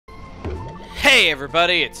Hey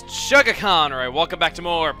everybody, it's Chugga-Con, alright, welcome back to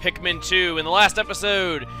more Pikmin 2. In the last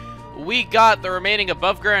episode, we got the remaining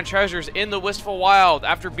above-ground treasures in the Wistful Wild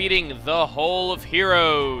after beating the Hole of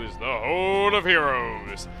Heroes. The Hole of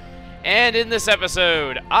Heroes. And in this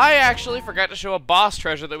episode, I actually forgot to show a boss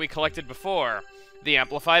treasure that we collected before. The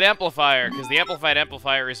Amplified Amplifier, because the Amplified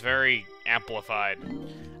Amplifier is very amplified.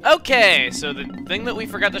 Okay, so the thing that we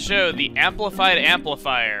forgot to show, the Amplified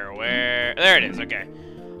Amplifier, where... There it is, okay.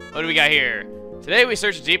 What do we got here? Today we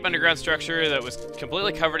searched a deep underground structure that was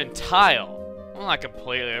completely covered in tile. Well, not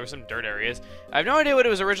completely, there were some dirt areas. I have no idea what it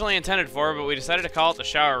was originally intended for, but we decided to call it the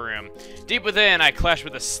shower room. Deep within, I clashed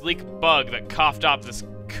with a sleek bug that coughed up this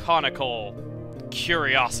conical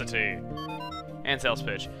curiosity. And sales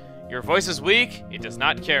pitch. Your voice is weak, it does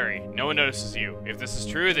not carry. No one notices you. If this is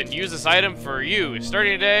true, then use this item for you.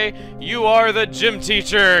 Starting today, you are the gym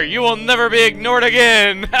teacher. You will never be ignored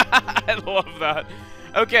again. I love that.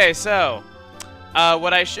 Okay, so,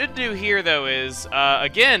 what I should do here, though, is,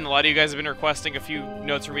 again, a lot of you guys have been requesting a few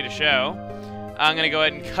notes for me to show. I'm going to go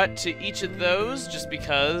ahead and cut to each of those, just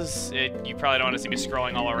because you probably don't want to see me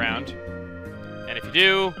scrolling all around. And if you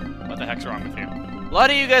do, what the heck's wrong with you? A lot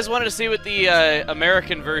of you guys wanted to see what the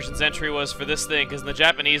American version's entry was for this thing, because in the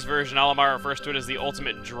Japanese version, Alamar refers to it as the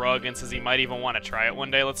ultimate drug and says he might even want to try it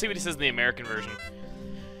one day. Let's see what he says in the American version.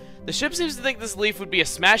 The ship seems to think this leaf would be a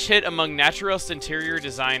smash hit among naturalist interior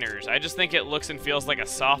designers. I just think it looks and feels like a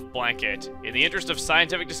soft blanket. In the interest of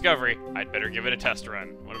scientific discovery, I'd better give it a test run.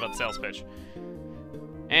 What about the sales pitch?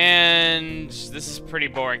 And this is pretty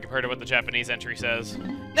boring compared to what the Japanese entry says.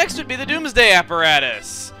 Next would be the Doomsday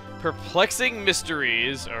Apparatus. Perplexing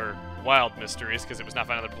mysteries, or wild mysteries, because it was not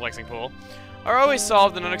found in the Perplexing Pool, are always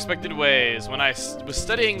solved in unexpected ways. When I was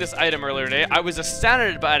studying this item earlier today, I was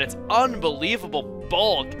astounded by its unbelievable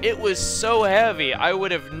bulk. It was so heavy, I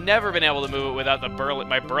would have never been able to move it without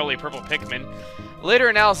my burly purple Pikmin. Later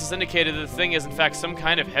analysis indicated that the thing is in fact some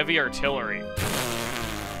kind of heavy artillery.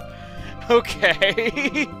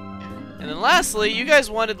 Okay. And then lastly, you guys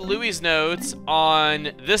wanted Louie's notes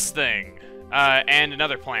on this thing, and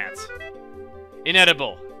another plant.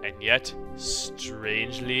 Inedible, and yet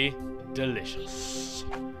strangely delicious.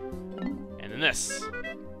 And then this.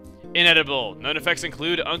 Inedible. Known effects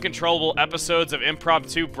include uncontrollable episodes of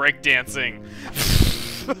impromptu breakdancing.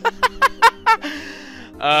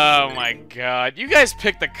 Oh my god. You guys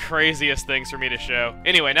picked the craziest things for me to show.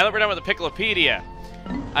 Anyway, now that we're done with the Picklepedia,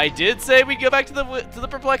 I did say we'd go back to the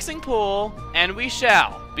Perplexing Pool, and we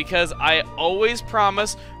shall. Because I always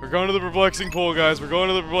promise, we're going to the Perplexing Pool, guys. We're going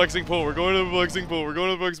to the Perplexing Pool. We're going to the Perplexing Pool. We're going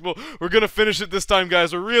to the Perplexing Pool. We're going to finish it this time,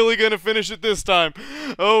 guys. We're really going to finish it this time.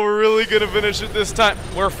 Oh, we're really going to finish it this time.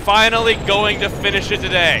 We're finally going to finish it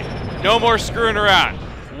today. No more screwing around.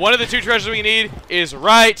 One of the two treasures we need is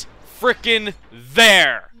right frickin'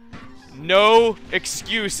 there. No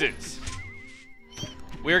excuses.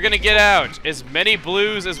 We're going to get out as many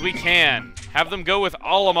blues as we can. Have them go with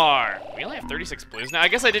Olimar. We only have 36 blues now. I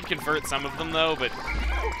guess I did convert some of them, though, but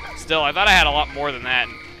still, I thought I had a lot more than that.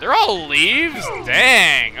 They're all leaves?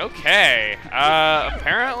 Dang, okay.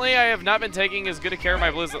 Apparently, I have not been taking as good a care of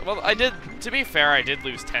my blues. Well, I did, to be fair, I did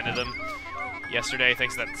lose 10 of them yesterday,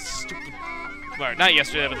 thanks to that stupid... Well, not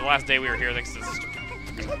yesterday, but the last day we were here, thanks to this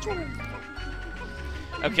stupid...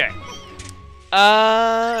 Okay.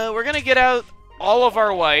 We're gonna get out all of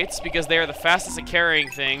our whites, because they are the fastest at carrying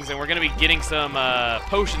things, and we're going to be getting some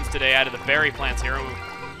potions today out of the berry plants here.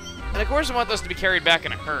 And of course, I want those to be carried back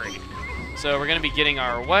in a hurry. So we're going to be getting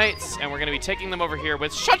our whites, and we're going to be taking them over here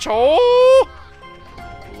with Shacho!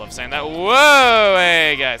 Love saying that. Whoa!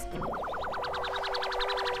 Hey, guys.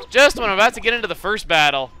 Just when I'm about to get into the first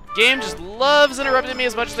battle, game just loves interrupting me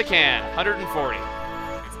as much as they can. 140.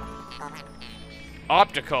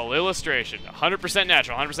 Optical illustration, 100%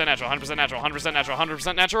 natural, 100% natural, 100% natural, 100% natural,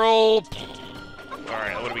 100% natural.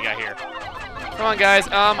 Alright, what do we got here? Come on, guys.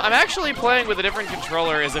 I'm actually playing with a different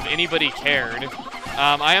controller, as if anybody cared.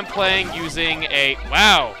 I am playing using a...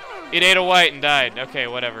 Wow! It ate a white and died. Okay,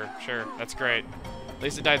 whatever. Sure, that's great. At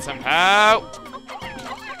least it died somehow.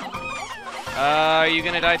 Are you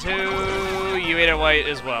gonna die too? You ate a white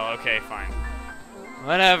as well. Okay, fine.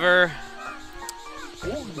 Whatever.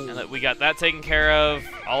 And we got that taken care of.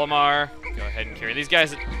 Olimar, go ahead and carry these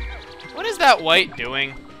guys. What is that white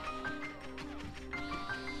doing?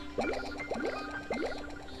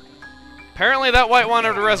 Apparently that white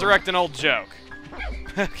wanted to resurrect an old joke.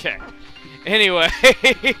 Okay. Anyway.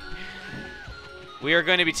 We are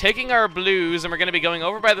going to be taking our blues, and we're going to be going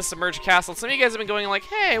over by the submerged castle. Some of you guys have been going like,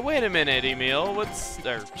 hey, wait a minute, Emil. What's...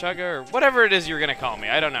 or Chugga, or whatever it is you're going to call me.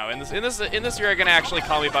 I don't know. In this year, you're going to actually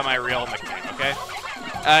call me by my real nickname, okay?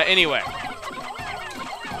 Anyway.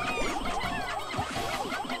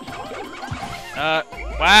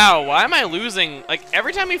 Wow, why am I losing? Like,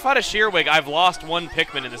 every time we fought a Shearwig, I've lost one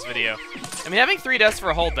Pikmin in this video. I mean, having 3 deaths for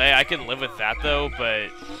a whole day, I can live with that, though, but...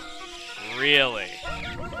 Really?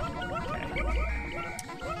 Okay.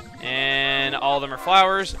 And all of them are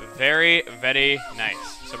flowers. Very, very nice.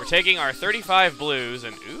 So we're taking our 35 blues,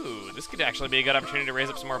 and ooh, this could actually be a good opportunity to raise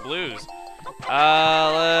up some more blues.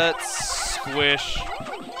 Let's squish.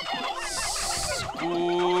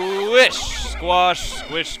 Squish! Squash,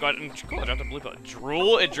 squish, squash. Cool, it dropped a blue pellet.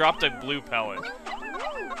 Drool, it dropped a blue pellet.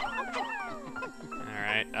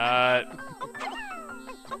 Alright,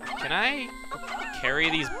 can I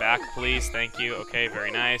carry these back, please? Thank you. Okay,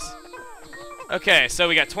 very nice. Okay, so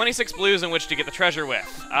we got 26 blues in which to get the treasure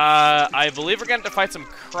with. I believe we're going to have to fight some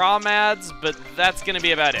Crawmads, but that's going to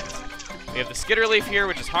be about it. We have the Skitterleaf here,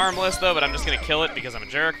 which is harmless, though, but I'm just going to kill it because I'm a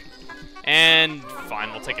jerk. And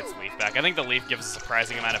fine, we'll take its leaf back. I think the leaf gives a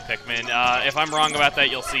surprising amount of Pikmin. If I'm wrong about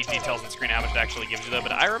that, you'll see details on the screen how much it actually gives you, though,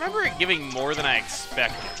 but I remember it giving more than I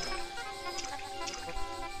expected.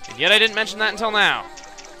 And yet I didn't mention that until now.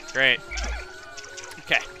 Great.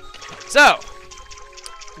 Okay. So,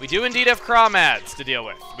 we do indeed have Crawmads to deal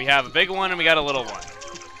with. We have a big one and we got a little one.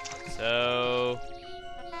 So,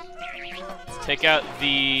 let's take out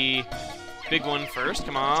the big one first.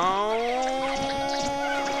 Come on.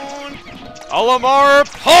 Olimar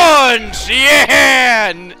Punch!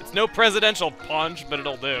 Yeah! It's no presidential punch, but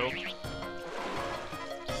it'll do.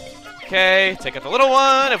 Okay, take out the little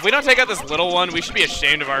one. If we don't take out this little one, we should be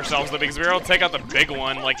ashamed of ourselves, though, because we were able to take out the big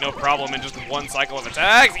one, like, no problem, in just one cycle of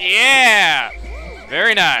attacks. Yeah!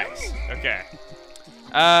 Very nice. Okay.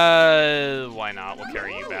 Why not? We'll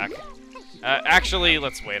carry you back. Actually,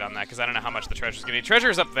 let's wait on that, because I don't know how much the treasure's gonna be.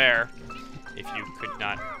 Treasure's up there, if you could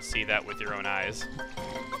not see that with your own eyes.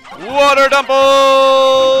 Water Dumple!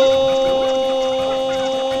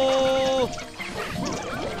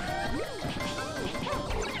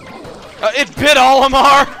 It bit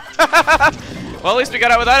Olimar! Well, at least we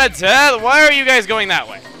got out without a death. Why are you guys going that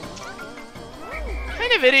way? What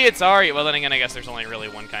kind of idiots are you? Well, then again, I guess there's only really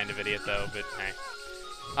one kind of idiot, though, but hey.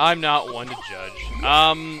 I'm not one to judge.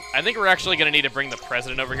 I think we're actually going to need to bring the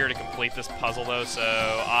president over here to complete this puzzle, though, so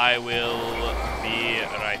I will be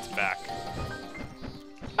right back.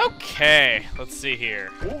 Okay, let's see here.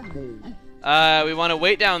 We want to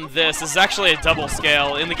weight down this. This is actually a double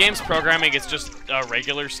scale. In the game's programming, it's just a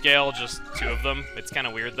regular scale, just 2 of them. It's kind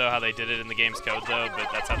of weird, though, how they did it in the game's code, though, but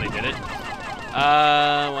that's how they did it.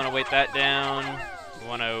 Want to weight that down. We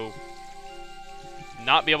want to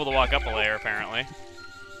not be able to walk up a layer, apparently.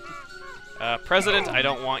 President, I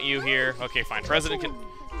don't want you here. Okay, fine. President can...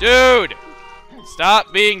 Dude!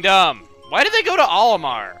 Stop being dumb. Why did they go to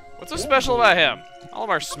Olimar? What's so special about him?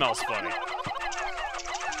 Olimar smells funny.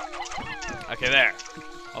 Okay, there.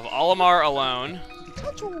 Of Olimar alone.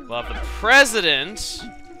 We'll have the president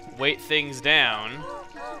weight things down.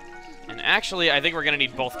 And actually, I think we're going to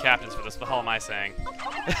need both captains for this. What the hell am I saying?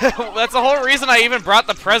 That's the whole reason I even brought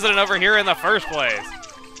the president over here in the first place.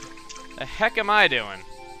 The heck am I doing?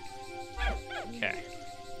 Okay.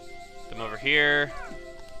 Put them over here.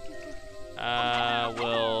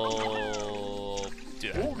 We'll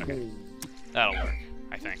do that. Okay. That'll work,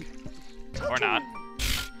 I think. Or not.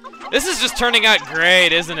 This is just turning out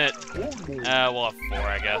great, isn't it? We'll have 4,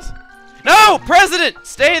 I guess. No! President!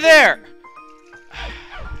 Stay there!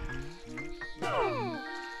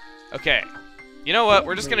 Okay. You know what?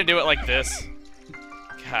 We're just gonna do it like this.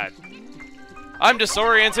 God. I'm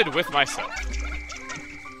disoriented with myself.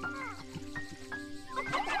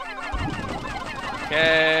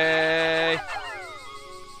 Okay.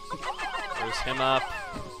 Rose him up.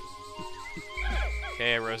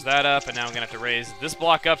 Okay, I rose that up, and now I'm gonna have to raise this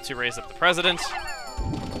block up to raise up the president.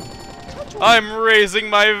 I'm raising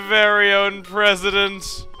my very own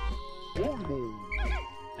president.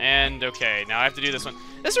 And, okay, now I have to do this one.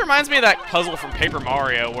 This reminds me of that puzzle from Paper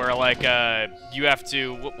Mario where, like, you have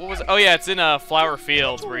to... What was it? Oh, yeah, it's in Flower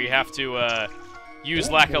Fields where you have to, use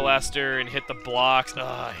Lackluster and hit the blocks. Ugh,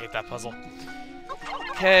 I hate that puzzle.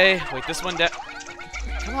 Okay, wait, this one down.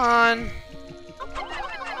 Come on.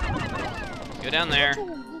 Go down there.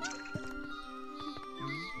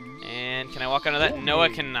 And can I walk under that? No, I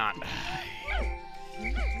cannot.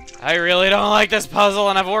 I really don't like this puzzle,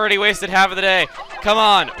 and I've already wasted half of the day. Come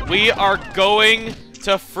on, we are going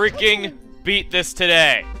to freaking beat this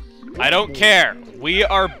today. I don't care. We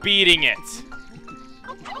are beating it.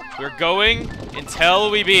 We're going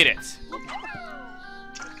until we beat it.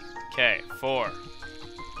 Okay, 4.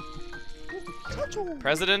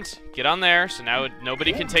 President, get on there, so now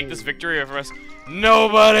nobody can take this victory over us.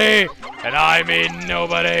 Nobody! And I mean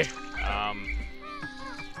nobody!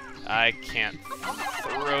 I can't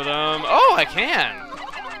throw them. Oh, I can.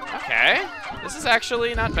 Okay. This is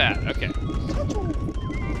actually not bad. Okay.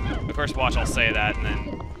 Of course, watch, I'll say that, and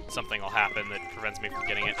then something will happen that prevents me from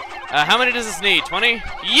getting it. How many does this need? 20?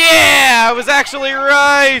 Yeah! I was actually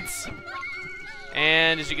right!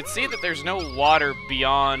 And as you can see that there's no water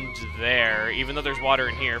beyond there, even though there's water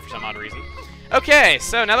in here for some odd reason. Okay,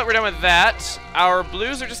 so now that we're done with that, our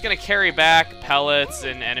blues are just going to carry back pellets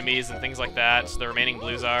and enemies and things like that, so the remaining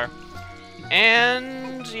blues are.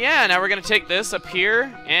 And yeah, now we're going to take this up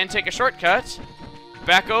here and take a shortcut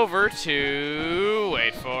back over to,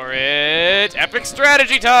 wait for it, epic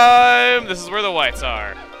strategy time! This is where the whites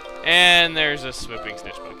are. And there's a swooping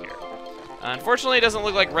snitch bug here. Unfortunately, it doesn't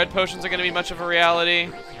look like red potions are going to be much of a reality,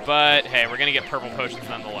 but hey, we're going to get purple potions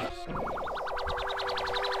nonetheless.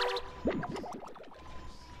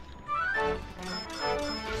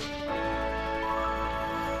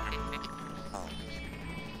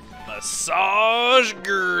 Massage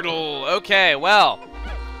girdle. Okay, well,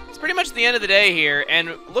 it's pretty much the end of the day here,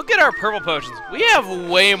 and look at our purple potions. We have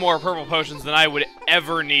way more purple potions than I would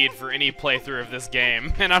ever need for any playthrough of this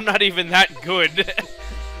game, and I'm not even that good.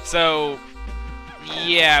 So,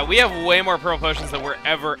 yeah, we have way more purple potions than we're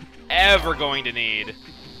ever going to need.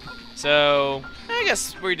 So, I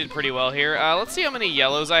guess we did pretty well here. Let's see how many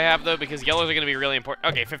yellows I have, though, because yellows are going to be really important.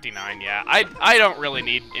 Okay, 59, yeah. I don't really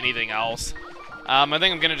need anything else. I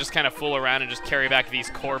think I'm going to just kind of fool around and just carry back these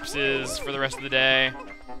corpses for the rest of the day.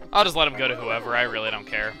 I'll just let them go to whoever. I really don't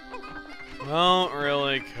care. Don't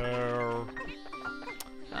really care.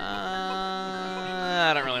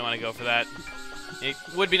 I don't really want to go for that. It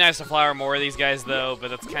would be nice to flower more of these guys, though, but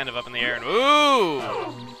that's kind of up in the air. And ooh!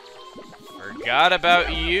 Forgot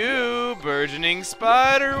about you, burgeoning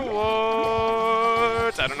spiderwort.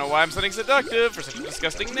 I don't know why I'm sounding seductive for such a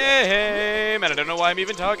disgusting name, and I don't know why I'm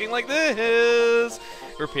even talking like this.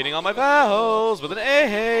 Repeating all my vowels with an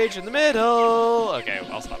H in the middle. Okay,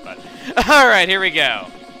 I'll stop that. All right, here we go.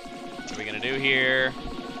 What are we gonna do here?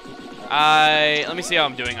 Let me see how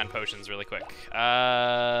I'm doing on potions really quick.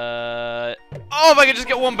 Oh, if I can just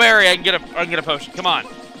get one berry, I can get a potion. Come on.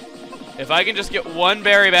 If I can just get one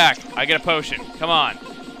berry back, I get a potion. Come on.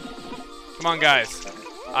 Come on, guys.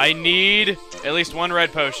 I need at least one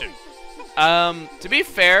red potion. To be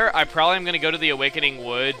fair, I probably am going to go to the Awakening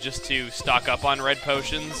Wood just to stock up on red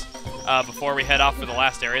potions before we head off for the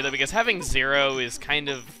last area, though, because having 0 is kind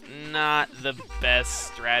of not the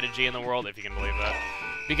best strategy in the world, if you can believe that.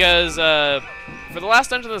 Because for the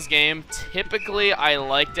last dungeon of this game, typically I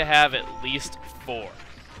like to have at least 4,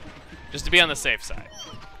 just to be on the safe side.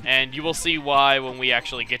 And you will see why when we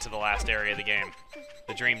actually get to the last area of the game.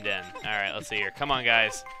 The Dream Den. Alright, let's see here. Come on,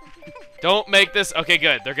 guys. Don't make this... Okay,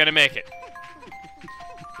 good. They're gonna make it.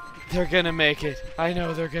 They're gonna make it. I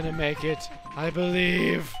know they're gonna make it. I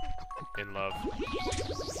believe in love.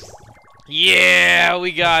 Yeah,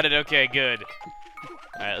 we got it. Okay, good.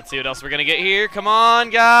 Alright, let's see what else we're gonna get here. Come on,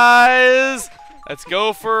 guys! Let's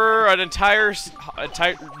go for an entire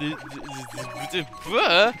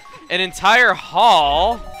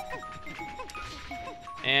hall.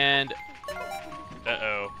 And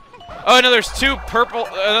uh-oh. Oh no, there's two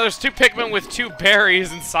Pikmin with 2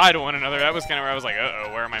 berries inside one another. That was kind of where I was like,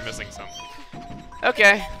 uh-oh, where am I missing some?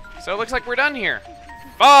 Okay, so it looks like we're done here.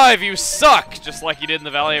 5, you suck, just like you did in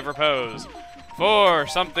the Valley of Repose. 4,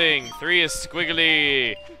 something. 3 is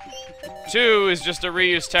squiggly. 2 is just a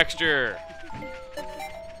reused texture.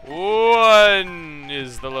 1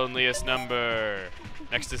 is the loneliest number,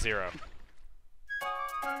 next to 0.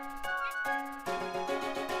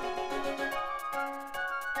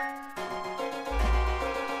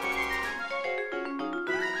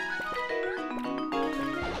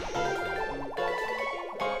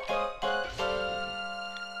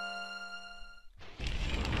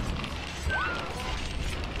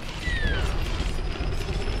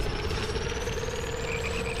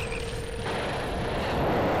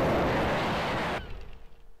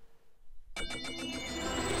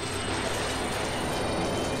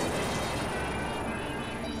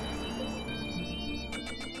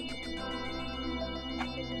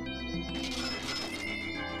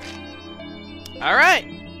 Alright,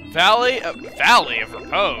 Valley of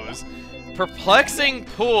Repose. Perplexing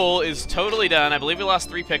Pool is totally done. I believe we lost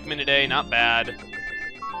 3 Pikmin today, not bad.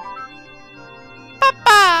 Papa,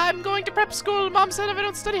 I'm going to prep school. Mom said if I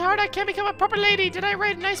don't study hard, I can't become a proper lady. Did I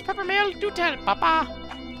write a nice proper mail? Do tell, Papa.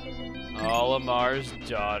 Olamar's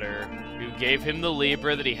daughter, who gave him the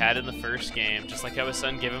Libra that he had in the first game, just like how his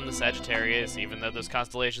son gave him the Sagittarius, even though those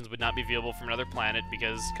constellations would not be viewable from another planet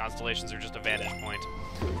because constellations are just a vantage point.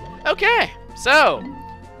 Okay, so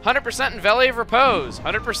 100% in Valley of Repose,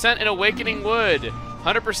 100% in Awakening Wood,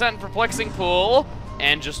 100% Perplexing Pool,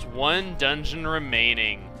 and just one dungeon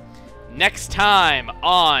remaining. Next time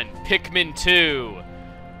on Pikmin 2,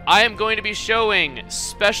 I am going to be showing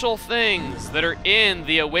special things that are in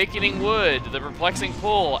the Awakening Wood, the Perplexing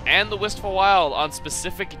Pool, and the Wistful Wild on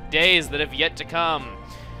specific days that have yet to come.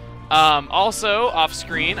 Also,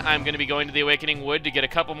 off-screen, I'm going to be going to the Awakening Wood to get a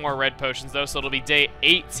couple more red potions, though, so it'll be day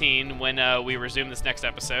 18 when we resume this next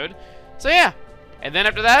episode. So yeah, and then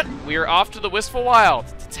after that, we are off to the Wistful Wild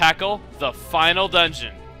to tackle the final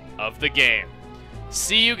dungeon of the game.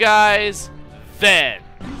 See you guys then.